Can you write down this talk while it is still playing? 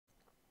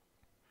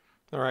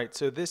All right,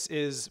 so this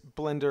is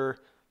Blender,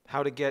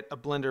 how to get a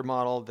Blender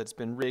model that's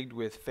been rigged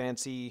with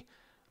fancy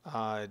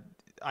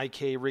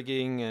IK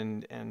rigging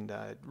and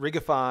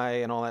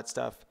Rigify and all that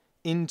stuff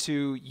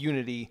into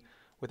Unity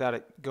without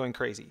it going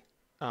crazy.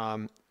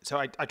 So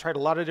I tried a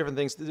lot of different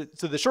things.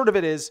 So the short of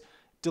it is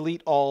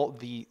delete all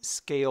the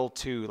scale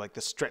 2, like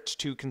the stretch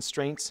 2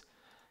 constraints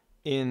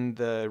in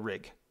the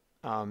rig.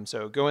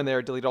 So go in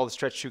there, delete all the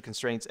stretch 2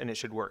 constraints, and it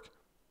should work.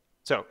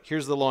 So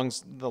here's the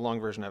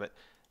long version of it.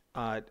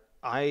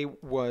 I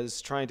was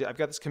trying to, I've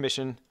got this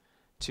commission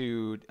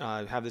to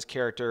have this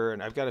character,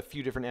 and I've got a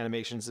few different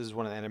animations. This is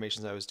one of the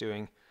animations I was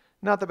doing.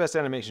 Not the best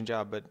animation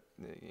job, but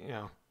you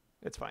know,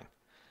 it's fine.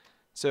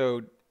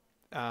 So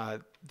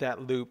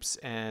that loops,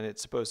 and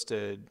it's supposed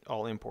to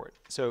all import.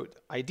 So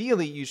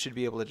ideally, you should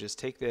be able to just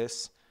take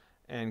this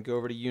and go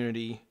over to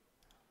Unity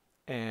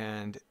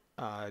and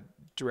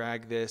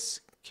drag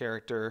this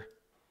character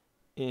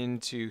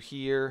into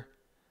here,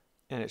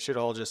 and it should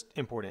all just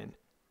import in.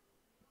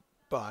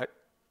 But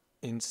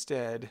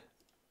instead,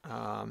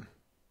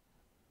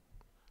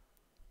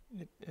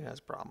 it has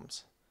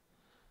problems.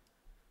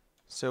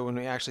 So when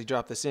we actually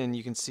drop this in,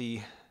 you can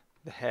see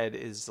the head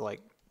is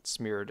like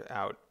smeared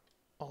out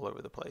all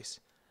over the place.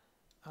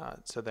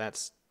 So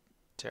that's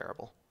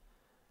terrible.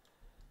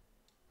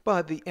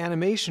 But the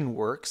animation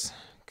works,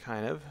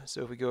 kind of.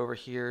 So if we go over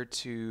here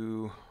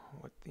to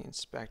what the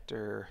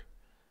inspector,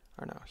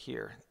 or no,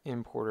 here,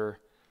 importer.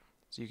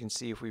 So you can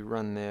see if we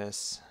run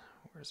this,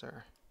 where's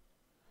our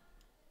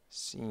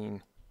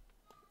scene?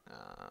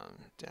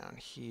 Down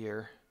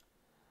here.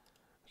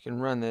 You can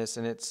run this,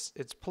 and it's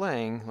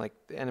playing, like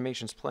the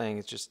animation's playing,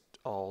 it's just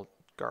all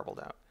garbled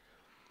out.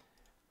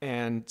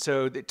 And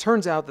so it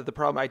turns out that the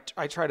problem,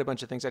 I tried a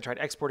bunch of things. I tried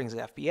exporting as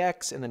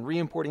FBX and then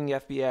re-importing the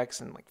FBX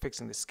and like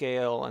fixing the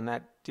scale, and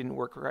that didn't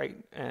work right.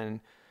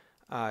 And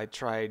I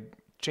tried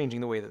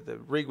changing the way that the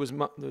rig was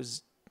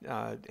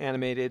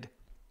animated.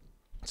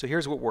 So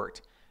here's what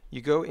worked. You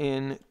go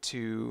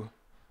into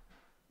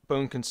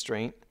bone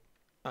constraint,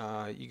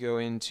 you go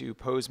into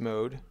pose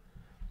mode,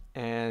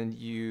 and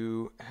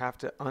you have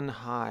to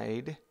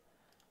unhide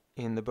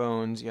in the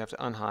bones, you have to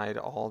unhide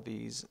all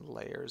these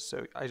layers.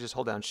 So I just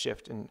hold down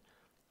shift and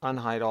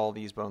unhide all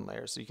these bone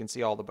layers so you can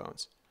see all the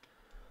bones.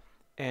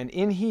 And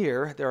in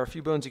here, there are a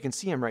few bones, you can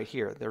see them right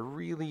here. They're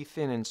really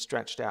thin and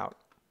stretched out.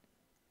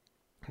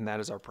 And that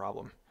is our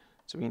problem.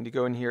 So we need to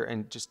go in here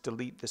and just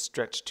delete the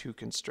stretch 2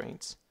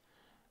 constraints.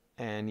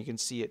 And you can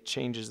see it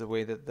changes the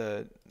way that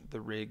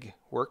the rig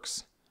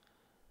works.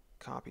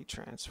 Copy,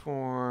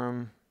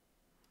 transform,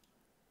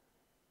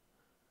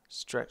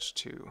 stretch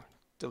 2,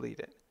 delete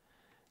it.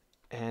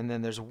 And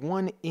then there's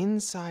one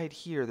inside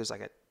here. There's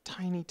like a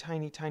tiny,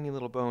 tiny, tiny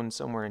little bone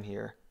somewhere in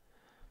here.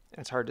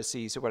 It's hard to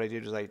see. So what I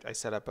did is I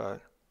set up a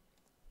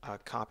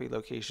copy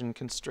location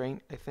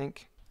constraint, I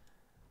think.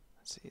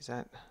 Let's see, is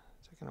that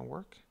going to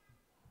work?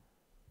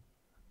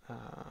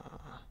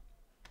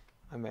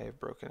 I may have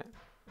broken it.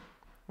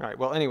 All right,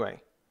 well,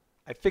 anyway,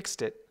 I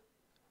fixed it.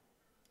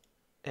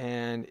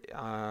 And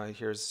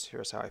here's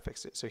how I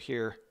fixed it. So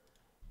here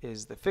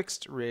is the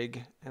fixed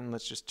rig, and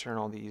let's just turn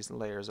all these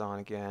layers on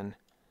again.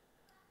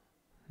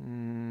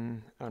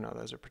 Oh no,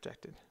 those are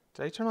protected.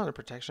 Did I turn on a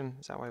protection?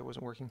 Is that why it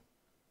wasn't working?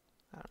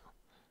 I don't know.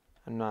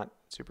 I'm not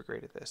super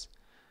great at this.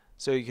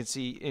 So you can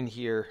see in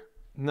here,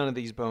 none of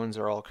these bones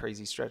are all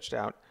crazy stretched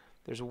out.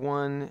 There's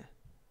one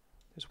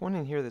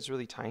in here that's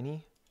really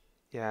tiny.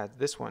 Yeah,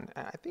 this one.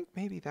 I think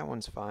maybe that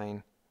one's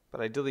fine,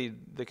 but I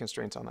deleted the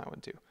constraints on that one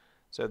too.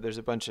 So there's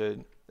a bunch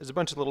of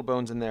little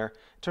bones in there.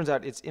 Turns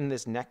out it's in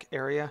this neck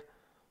area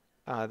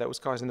that was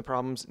causing the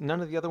problems.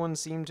 None of the other ones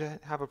seem to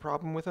have a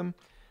problem with them.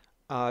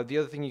 The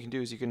other thing you can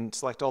do is you can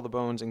select all the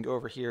bones and go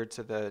over here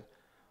to the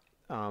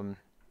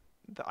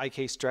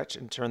IK stretch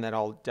and turn that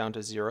all down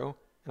to 0.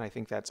 And I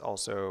think that's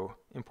also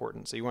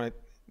important. So you want to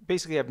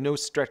basically have no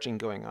stretching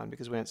going on,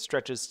 because when it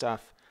stretches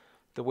stuff,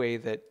 the way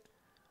that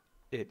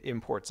it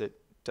imports it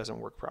doesn't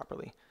work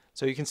properly.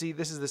 So you can see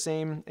this is the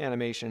same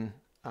animation.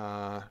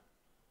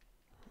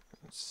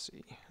 Let's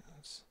see.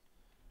 Let's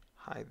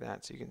hide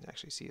that so you can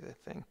actually see the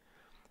thing.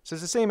 So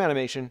it's the same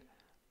animation.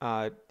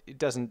 It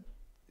doesn't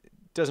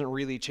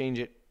really change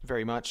it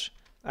very much.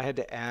 I had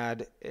to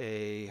add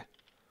a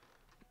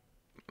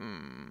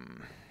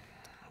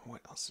what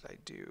else did I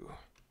do?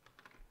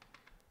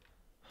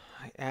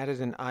 I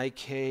added an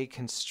IK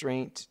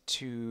constraint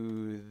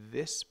to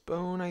this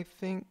bone, I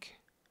think.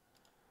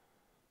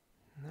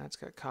 That's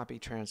got copy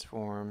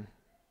transform.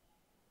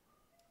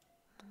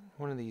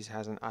 One of these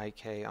has an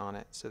IK on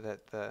it so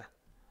that the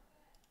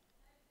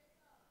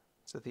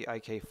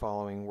IK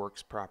following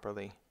works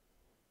properly.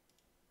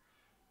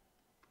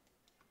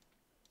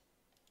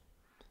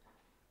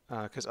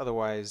 Because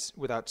otherwise,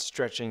 without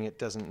stretching, it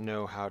doesn't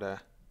know how to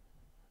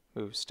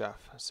move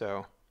stuff.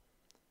 So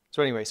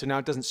anyway, so now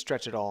it doesn't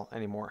stretch at all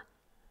anymore.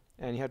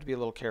 And you have to be a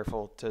little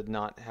careful to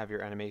not have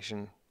your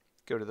animation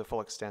go to the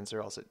full extent,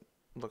 or else it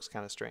looks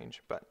kind of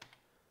strange. But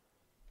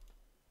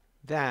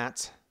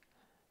that,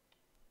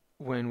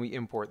 when we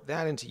import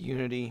that into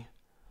Unity,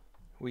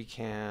 we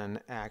can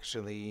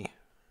actually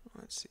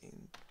Let's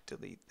see,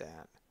 delete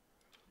that.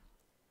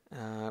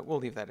 We'll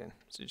leave that in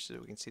so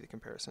we can see the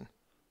comparison.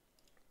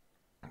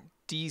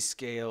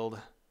 Descaled,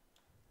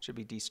 should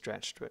be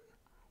de-stretched, but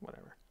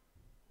whatever.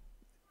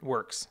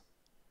 Works.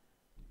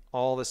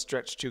 All the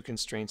stretch 2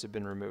 constraints have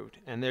been removed.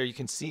 And there you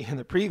can see in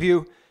the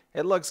preview,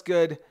 it looks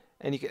good,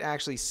 and you can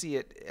actually see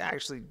it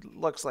actually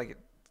looks like it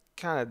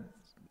kind of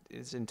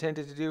is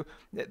intended to do.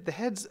 The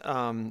head's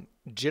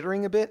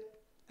jittering a bit,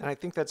 and I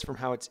think that's from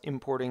how it's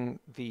importing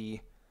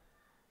the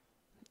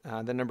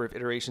number of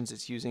iterations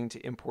it's using to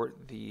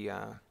import the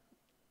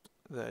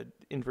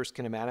inverse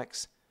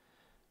kinematics.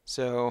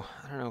 So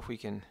I don't know if we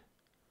can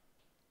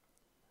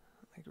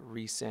like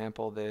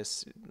resample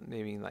this,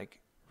 maybe like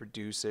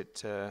reduce it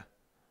to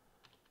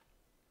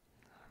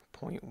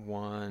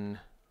 0.1,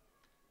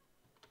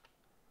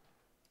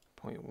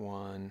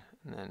 and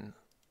then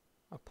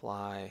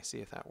apply, see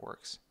if that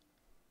works.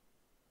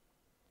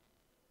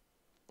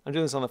 I'm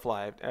doing this on the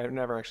fly. I've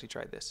never actually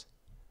tried this.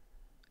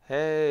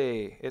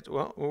 Hey, it's,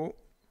 well,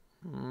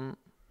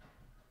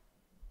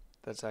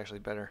 that's actually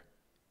better.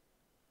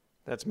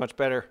 That's much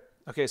better.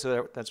 Okay,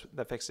 so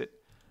that fixed it.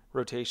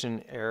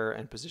 Rotation error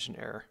and position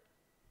error.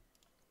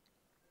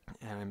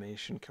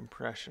 Animation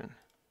compression.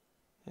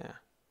 Yeah.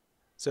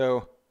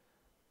 So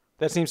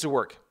that seems to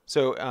work.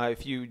 So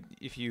if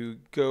you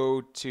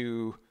go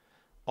to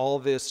all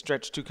this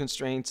stretch 2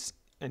 constraints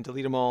and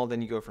delete them all,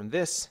 then you go from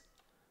this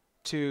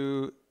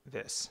to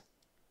this.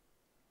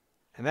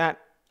 And that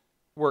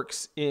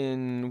works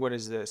in, what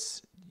is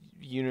this?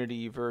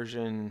 Unity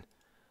version.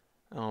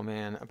 Oh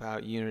man,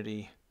 about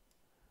Unity.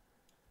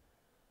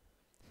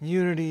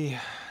 Unity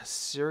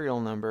serial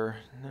number.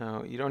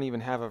 No, you don't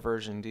even have a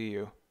version, do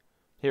you?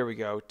 Here we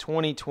go.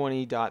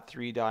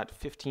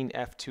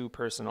 2020.3.15F2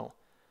 personal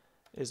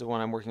is the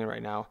one I'm working on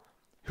right now.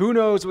 Who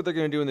knows what they're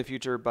going to do in the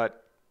future,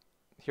 but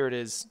here it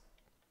is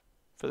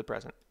for the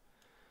present.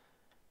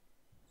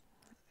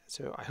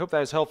 So I hope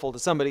that is helpful to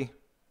somebody.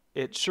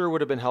 It sure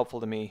would have been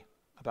helpful to me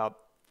about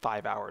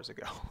 5 hours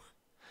ago.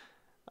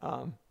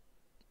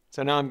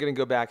 So now I'm going to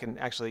go back and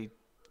actually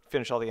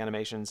finish all the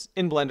animations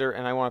in Blender,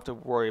 and I won't have to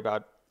worry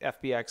about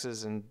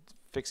FBXs and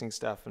fixing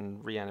stuff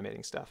and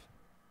reanimating stuff.